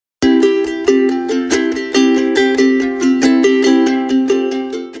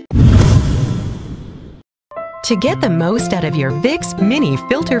To get the most out of your Vicks Mini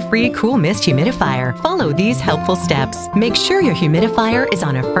Filter-Free Cool Mist Humidifier, follow these helpful steps. Make sure your humidifier is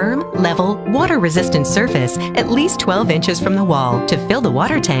on a firm, level, water-resistant surface at least 12 inches from the wall. To fill the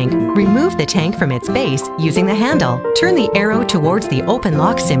water tank, remove the tank from its base using the handle. Turn the arrow towards the open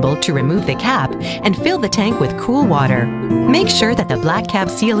lock symbol to remove the cap and fill the tank with cool water. Make sure that the black cap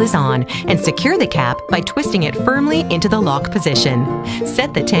seal is on and secure the cap by twisting it firmly into the lock position.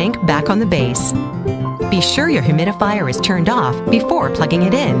 Set the tank back on the base. Be sure your humidifier is turned off before plugging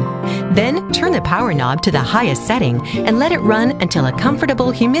it in. Then turn the power knob to the highest setting and let it run until a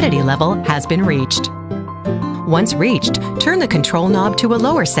comfortable humidity level has been reached. Once reached, turn the control knob to a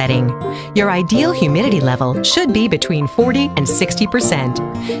lower setting. Your ideal humidity level should be between 40 and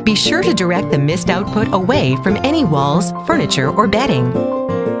 60%. Be sure to direct the mist output away from any walls, furniture, or bedding.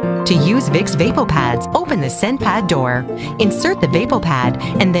 To use Vicks VapoPads, open the scent pad door. Insert the VapoPad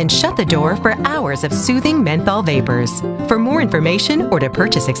and then shut the door for hours of soothing menthol vapors. For more information or to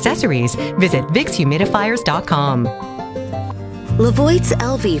purchase accessories, visit VicksHumidifiers.com. LEVOIT's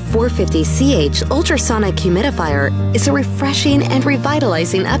LV450CH ultrasonic humidifier is a refreshing and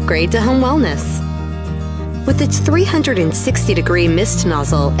revitalizing upgrade to home wellness. With its 360-degree mist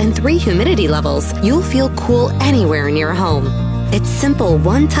nozzle and 3 humidity levels, you'll feel cool anywhere in your home. Its simple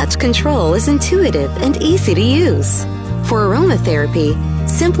one-touch control is intuitive and easy to use. For aromatherapy,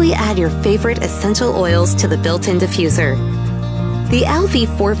 simply add your favorite essential oils to the built-in diffuser. The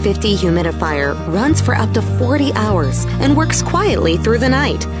LV450 humidifier runs for up to 40 hours and works quietly through the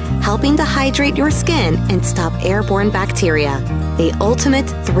night, helping to hydrate your skin and stop airborne bacteria. The ultimate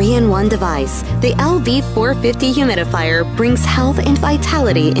 3-in-1 device, the LV450 humidifier brings health and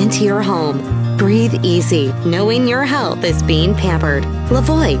vitality into your home. Breathe easy, knowing your health is being pampered.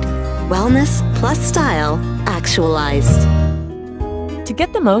 LEVOIT, wellness plus style actualized. To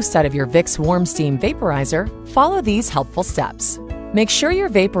get the most out of your Vicks Warm Steam Vaporizer, follow these helpful steps. Make sure your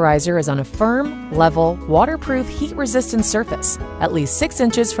vaporizer is on a firm, level, waterproof, heat-resistant surface, at least 6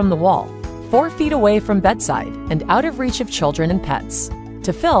 inches from the wall, 4 feet away from bedside, and out of reach of children and pets.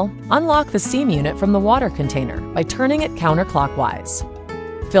 To fill, unlock the steam unit from the water container by turning it counterclockwise.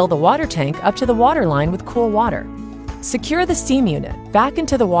 Fill the water tank up to the water line with cool water. Secure the steam unit back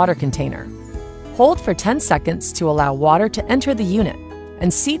into the water container. Hold for 10 seconds to allow water to enter the unit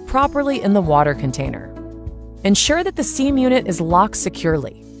and seat properly in the water container. Ensure that the steam unit is locked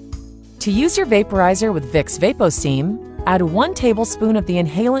securely. To use your vaporizer with Vicks VapoSteam, add 1 tablespoon of the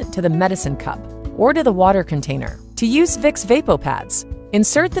inhalant to the medicine cup or to the water container. To use Vicks VapoPads,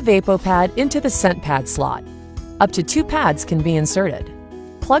 insert the VapoPad into the scent pad slot. Up to 2 pads can be inserted.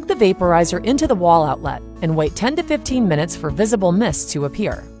 Plug the vaporizer into the wall outlet and wait 10 to 15 minutes for visible mist to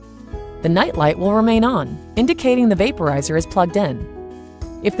appear. The night light will remain on, indicating the vaporizer is plugged in.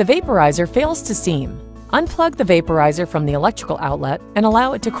 If the vaporizer fails to steam, unplug the vaporizer from the electrical outlet and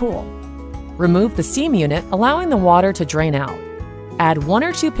allow it to cool. Remove the steam unit, allowing the water to drain out. Add 1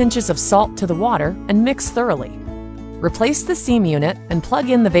 or 2 pinches of salt to the water and mix thoroughly. Replace the steam unit and plug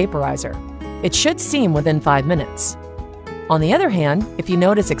in the vaporizer. It should steam within 5 minutes. On the other hand, if you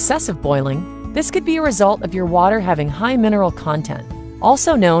notice excessive boiling, this could be a result of your water having high mineral content,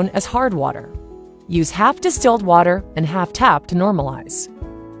 also known as hard water. Use half distilled water and half tap to normalize.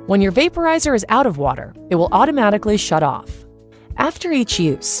 When your vaporizer is out of water, it will automatically shut off. After each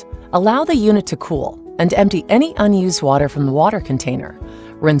use, allow the unit to cool and empty any unused water from the water container.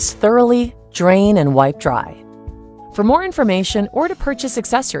 Rinse thoroughly, drain, and wipe dry. For more information or to purchase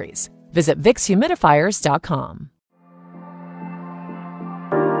accessories, visit VicksHumidifiers.com.